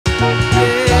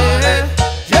Yeah,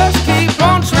 just keep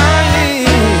on trying.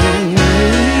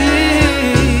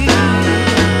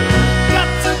 Got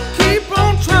to keep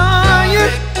on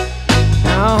trying.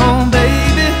 Now,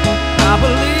 baby, I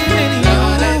believe in you.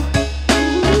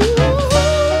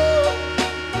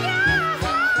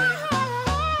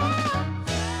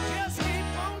 Just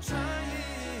keep on trying.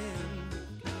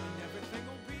 Everything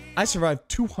will be. I survived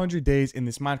 200 days in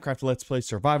this Minecraft Let's Play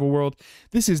survival world.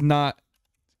 This is not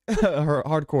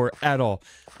hardcore at all.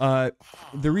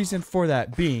 The reason for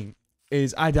that being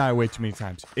is I die way too many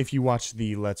times. If you watch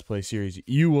the Let's Play series,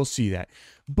 you will see that.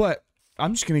 But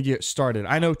I'm just going to get started.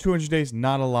 I know 200 days,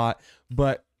 not a lot,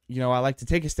 but, you know, I like to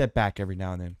take a step back every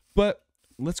now and then. But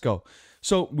let's go.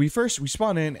 So we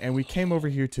spawned in and we came over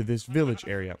here to this village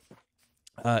area.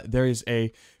 There is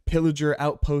a pillager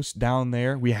outpost down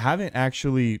there. We haven't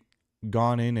actually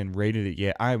gone in and raided it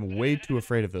yet. I'm way too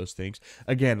afraid of those things.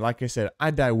 Again, like I said,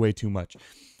 I die way too much.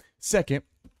 Second,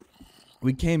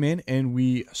 we came in and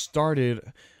we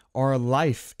started our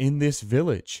life in this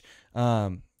village.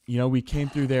 You know, we came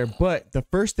through there, but the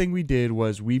first thing we did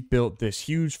was we built this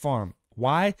huge farm.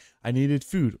 Why? I needed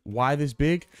food. Why this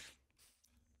big?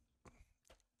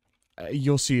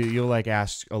 You'll see, you'll like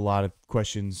ask a lot of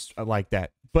questions like that.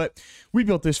 But we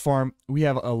built this farm. We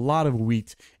have a lot of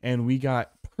wheat and we got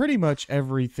pretty much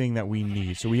everything that we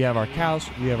need. So we have our cows,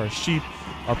 we have our sheep,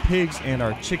 our pigs, and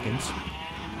our chickens.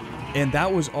 And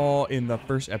that was all in the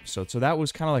first episode. So that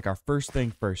was kind of like our first thing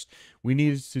first. We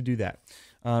needed to do that.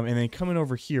 And then coming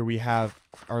over here, we have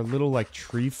our little like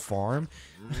tree farm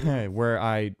where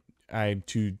I'm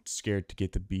too scared to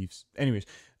get the beefs. Anyways,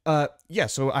 yeah,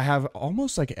 so I have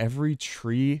almost like every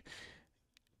tree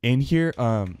in here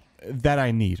that I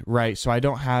need, right? So I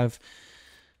don't have,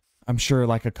 I'm sure,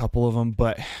 like a couple of them,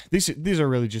 but these are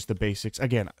really just the basics.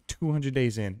 Again, 200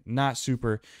 days in, not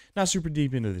super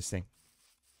deep into this thing.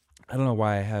 I don't know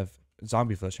why I have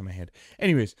zombie flesh in my hand.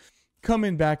 Anyways,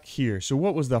 coming back here. So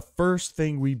what was the first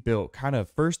thing we built? Kind of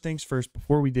first things first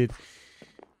before we did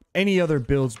any other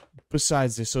builds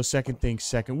besides this. So second things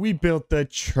second, we built the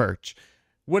church.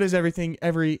 What does everything,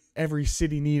 every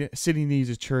city need? City needs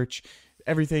a church.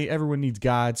 Everyone needs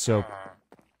God. So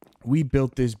we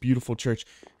built this beautiful church.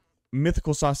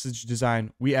 Mythical sausage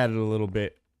design. We added a little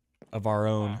bit of our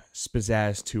own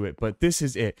pizzazz to it, but this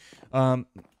is it.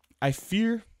 I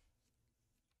fear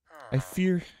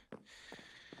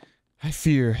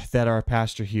that our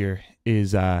pastor here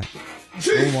is no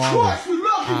longer.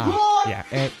 Yeah,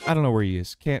 I don't know where he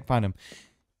is. Can't find him.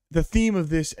 The theme of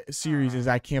this series is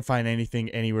I can't find anything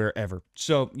anywhere ever.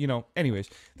 So, you know, anyways,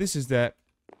 this is that.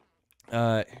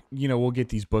 You know, we'll get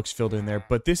these books filled in there,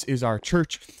 but this is our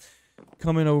church.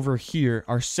 Coming over here,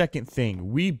 our second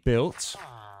thing we built.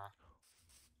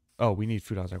 Oh, we need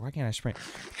food. I was like, why can't I sprint?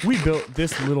 We built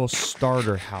this little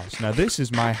starter house. Now, this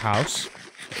is my house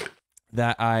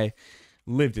that I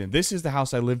lived in. This is the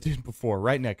house I lived in before,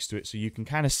 right next to it. So you can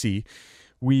kind of see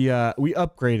we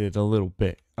upgraded a little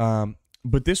bit.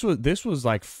 But this was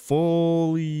like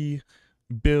fully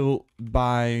built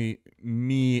by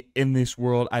me in this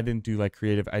world. I didn't do like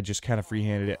creative. I just kind of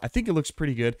freehanded it. I think it looks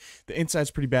pretty good. The inside's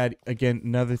pretty bad. Again,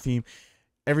 another theme.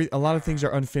 A lot of things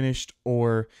are unfinished,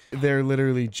 or they're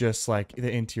literally just like the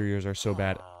interiors are so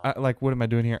bad. Like, what am I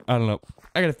doing here? I don't know.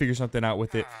 I gotta figure something out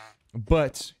with it.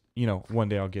 But you know, one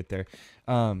day I'll get there.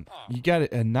 You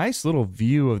got a nice little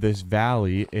view of this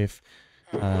valley if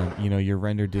you know, your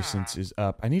render distance is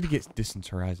up. I need to get distance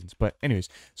horizons, but anyways,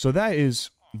 so that is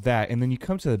that. And then you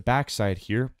come to the back side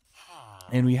here,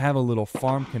 and we have a little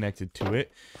farm connected to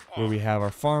it where we have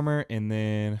our farmer, and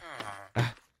then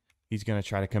he's gonna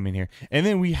try to come in here, and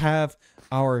then we have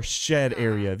our shed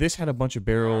area. This had a bunch of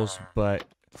barrels, but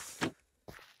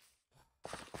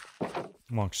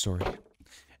long story.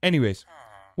 Anyways,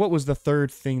 what was the third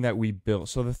thing that we built?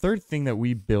 So the third thing that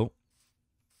we built,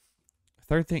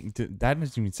 that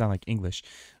doesn't even sound like English,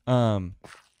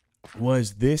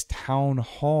 was this town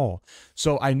hall.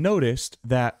 So I noticed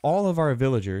that all of our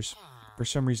villagers, for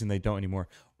some reason they don't anymore,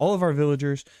 all of our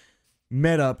villagers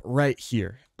met up right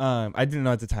here. I didn't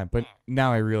know at the time, but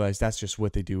now I realize that's just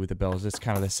what they do with the bells. It's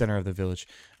kind of the center of the village.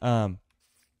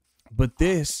 But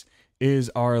this is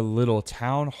our little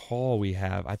town hall we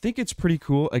have. I think it's pretty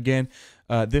cool. Again,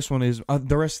 this one is,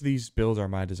 the rest of these builds are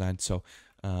my design. So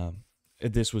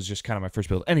this was just kind of my first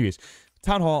build. Anyways,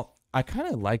 town hall, I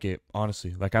kind of like it,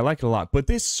 honestly. Like, I like it a lot. But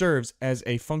this serves as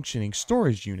a functioning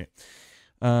storage unit.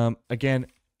 Again,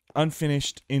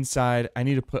 unfinished inside. I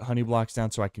need to put honey blocks down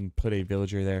so I can put a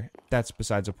villager there. That's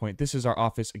besides the point. This is our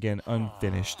office, again,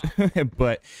 unfinished.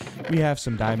 But we have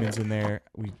some diamonds in there.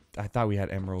 I thought we had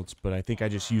emeralds, but I think I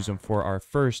just used them for our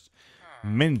first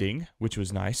mending, which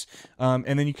was nice. And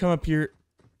then you come up here.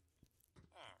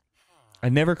 I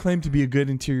never claimed to be a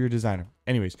good interior designer.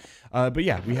 Anyways, but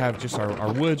yeah, we have just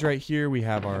our woods right here. We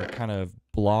have our kind of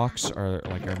blocks, or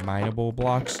like our mineable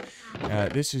blocks.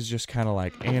 This is just kind of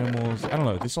like animals. I don't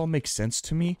know. This all makes sense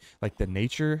to me, like the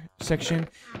nature section.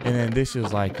 And then this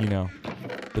is like, you know,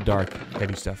 the dark,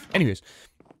 heavy stuff. Anyways,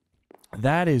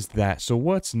 that is that. So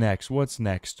what's next? What's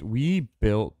next? We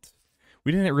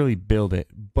didn't really build it,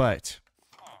 but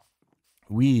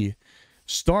we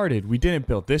didn't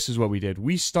build. This is what we did.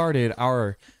 We started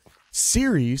our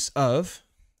series of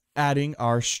adding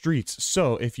our streets.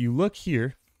 So if you look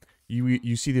here,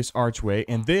 you see this archway,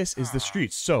 and this is the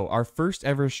street. So our first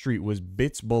ever street was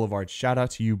Bits Boulevard. Shout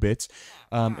out to you, Bits.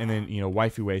 And then, you know,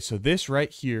 Wifey Way. So this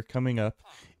right here coming up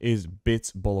is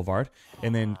Bits Boulevard.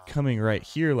 And then coming right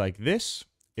here like this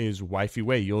is Wifey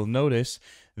Way. You'll notice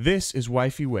this is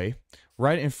Wifey Way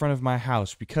right in front of my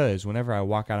house, because whenever I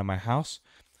walk out of my house,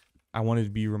 I wanted to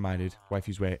be reminded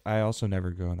Wifey's Way. I also never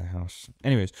go in the house.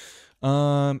 Anyways,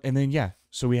 and then yeah,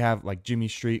 so we have like Jimmy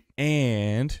Street,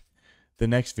 and the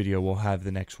next video we'll have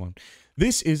the next one.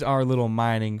 This is our little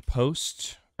mining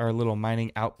post, our little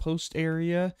mining outpost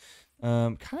area.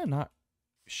 Kind of not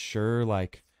sure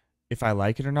like if I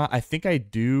like it or not. I think I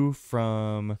do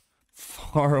from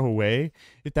far away,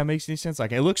 if that makes any sense.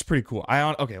 Like it looks pretty cool.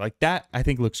 Okay, like that I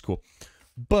think looks cool.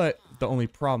 But the only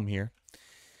problem here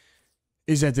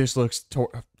is that this looks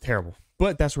terrible.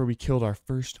 But that's where we killed our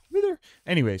first wither.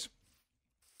 Anyways,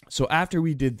 so after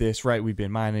we did this, right, we've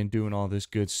been mining, doing all this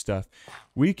good stuff.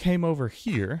 We came over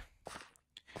here,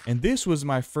 and this was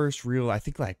my first real, I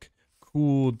think, like,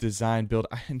 cool design build.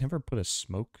 I had never put a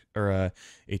smoke or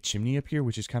a chimney up here,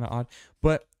 which is kind of odd.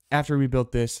 But after we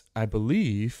built this, I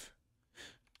believe,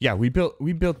 yeah, we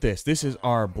built this. This is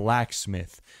our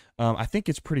blacksmith. I think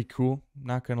it's pretty cool,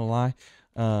 not gonna lie.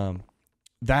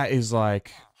 That is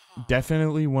like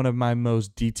definitely one of my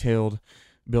most detailed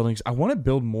buildings. I want to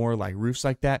build more like roofs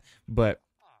like that, but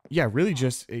yeah, really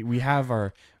just we have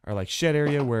our like shed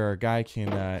area where our guy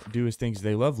can do his things.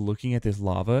 They love looking at this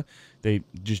lava. They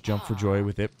just jump for joy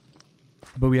with it.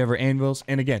 But we have our anvils,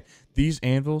 and again, these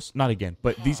anvils, not again,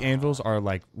 but these anvils are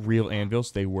like real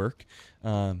anvils. They work.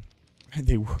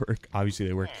 They work. Obviously,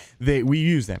 they work. We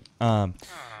use them.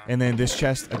 And then this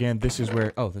chest, again, this is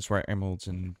where, oh, that's where emeralds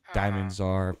and diamonds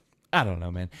are. I don't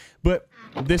know, man. But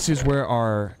this is where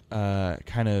our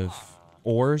kind of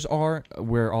ores are,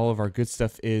 where all of our good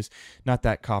stuff is. Not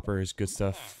that copper is good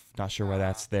stuff. Not sure why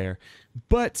that's there.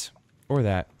 But, or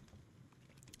that.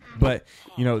 But,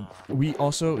 you know, we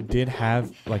also did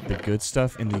have, like, the good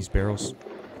stuff in these barrels.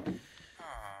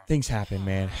 Things happen,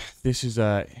 man. This is,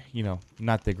 you know,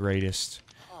 not the greatest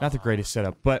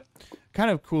setup. But kind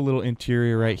of cool little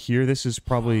interior right here. This is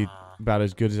probably about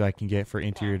as good as I can get for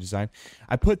interior design.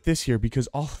 I put this here because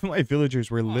all of my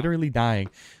villagers were literally dying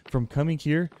from coming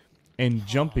here and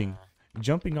jumping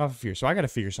off of here. So I got to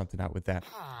figure something out with that.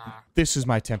 This is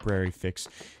my temporary fix.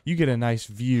 You get a nice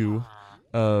view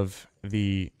of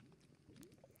the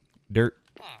dirt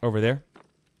over there.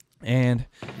 And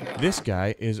this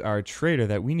guy is our trader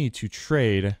that we need to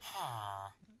trade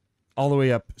all the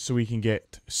way up so we can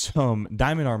get some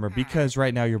diamond armor, because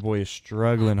right now your boy is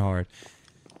struggling hard.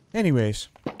 Anyways,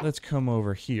 let's come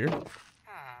over here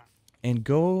and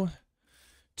go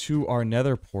to our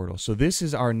nether portal. So this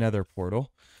is our nether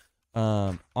portal.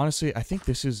 Honestly, I think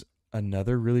this is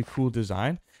another really cool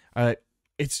design.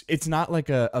 It's not like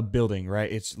a building,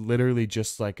 right? It's literally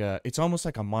just like it's almost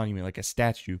like a monument, like a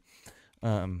statue.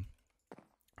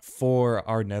 For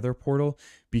our nether portal,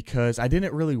 because I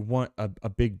didn't really want a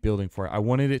big building for it. I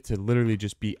wanted it to literally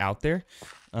just be out there.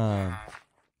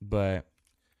 But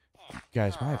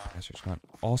guys, my password's gone.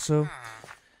 Also,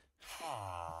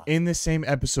 in the same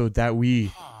episode that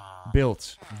we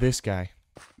built this guy,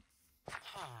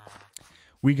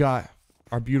 we got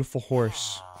our beautiful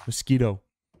horse, Mosquito.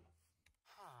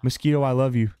 Mosquito, I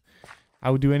love you.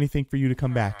 I would do anything for you to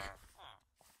come back.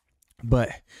 But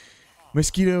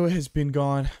Mosquito has been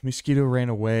gone. Mosquito ran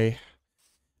away.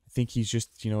 I think he's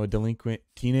just, you know, a delinquent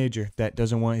teenager that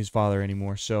doesn't want his father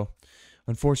anymore. So,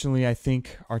 unfortunately, I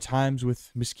think our times with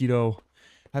Mosquito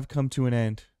have come to an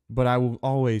end. But I will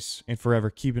always and forever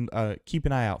keep an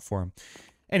eye out for him.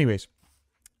 Anyways,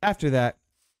 after that,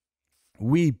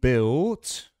 we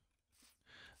built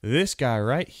this guy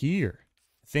right here.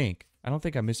 I don't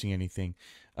think I'm missing anything.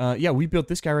 Yeah, we built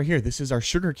this guy right here. This is our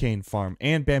sugarcane farm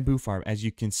and bamboo farm, as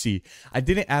you can see. I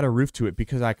didn't add a roof to it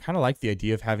because I kind of like the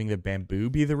idea of having the bamboo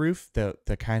be the roof, the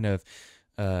kind of,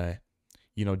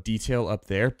 you know, detail up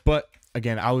there. But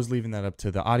again, I was leaving that up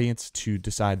to the audience to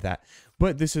decide that.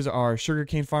 But this is our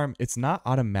sugarcane farm. It's not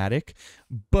automatic,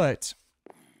 but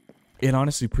it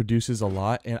honestly produces a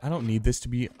lot, and I don't need this to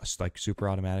be like super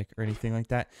automatic or anything like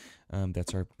that.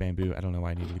 That's our bamboo. I don't know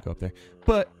why I needed to go up there,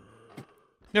 but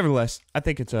nevertheless, I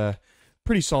think it's a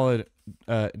pretty solid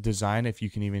design, if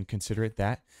you can even consider it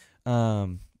that.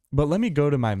 But let me go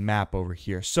to my map over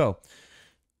here. So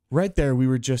right there, we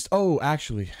were just, oh,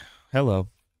 actually, hello.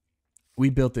 We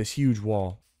built this huge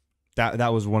wall.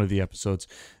 That was one of the episodes.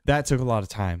 That took a lot of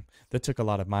time. That took a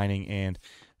lot of mining, and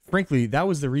frankly, that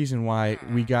was the reason why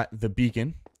we got the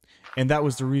beacon, and that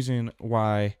was the reason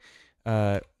why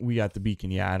we got the beacon.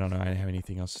 Yeah, I don't know. I didn't have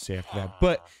anything else to say after that.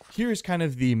 But here's kind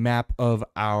of the map of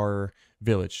our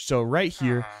village. So right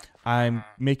here, I'm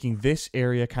making this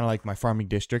area kind of like my farming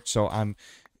district. So I'm,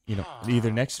 you know,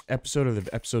 either next episode or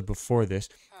the episode before this,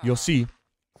 you'll see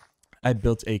I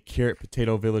built a carrot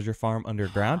potato villager farm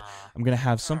underground. I'm going to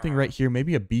have something right here,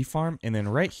 maybe a bee farm. And then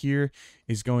right here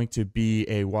is going to be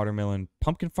a watermelon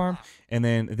pumpkin farm. And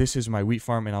then this is my wheat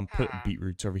farm, and I'm putting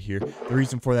beetroots over here. The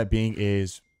reason for that being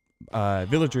is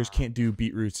villagers can't do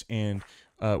beetroots and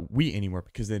wheat anymore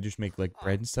because they just make like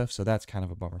bread and stuff. So that's kind of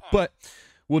a bummer. But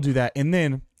we'll do that. And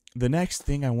then the next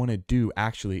thing I want to do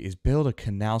actually is build a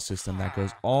canal system that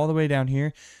goes all the way down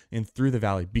here and through the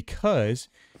valley, because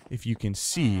if you can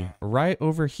see right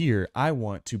over here, I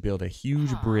want to build a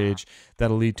huge bridge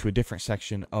that'll lead to a different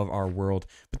section of our world,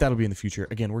 but that'll be in the future.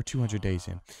 Again, we're 200 days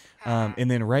in. And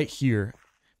then right here,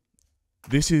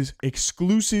 this is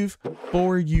exclusive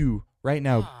for you right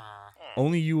now.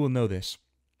 Only you will know this.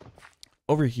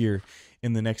 Over here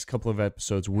in the next couple of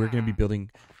episodes, we're going to be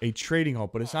building a trading hall,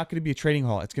 but it's not going to be a trading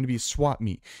hall. It's going to be a swap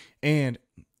meet. And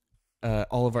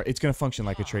it's going to function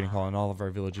like a trading hall, and all of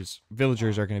our villagers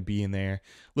are going to be in there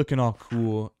looking all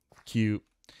cool, cute,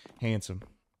 handsome.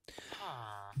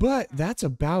 But that's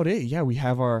about it. Yeah, we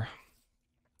have our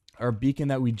beacon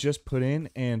that we just put in,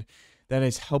 and that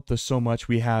has helped us so much.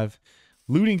 We have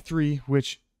looting 3,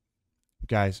 which,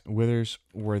 guys, withers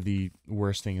were the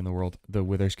worst thing in the world. The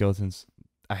wither skeletons,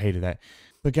 I hated that.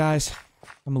 But guys,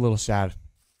 I'm a little sad.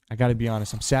 I got to be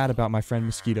honest. I'm sad about my friend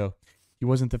Mosquito. He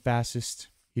wasn't the fastest.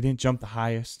 He didn't jump the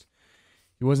highest.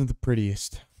 He wasn't the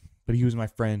prettiest, but he was my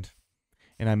friend,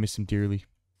 and I miss him dearly.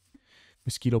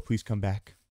 Mosquito, please come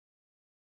back.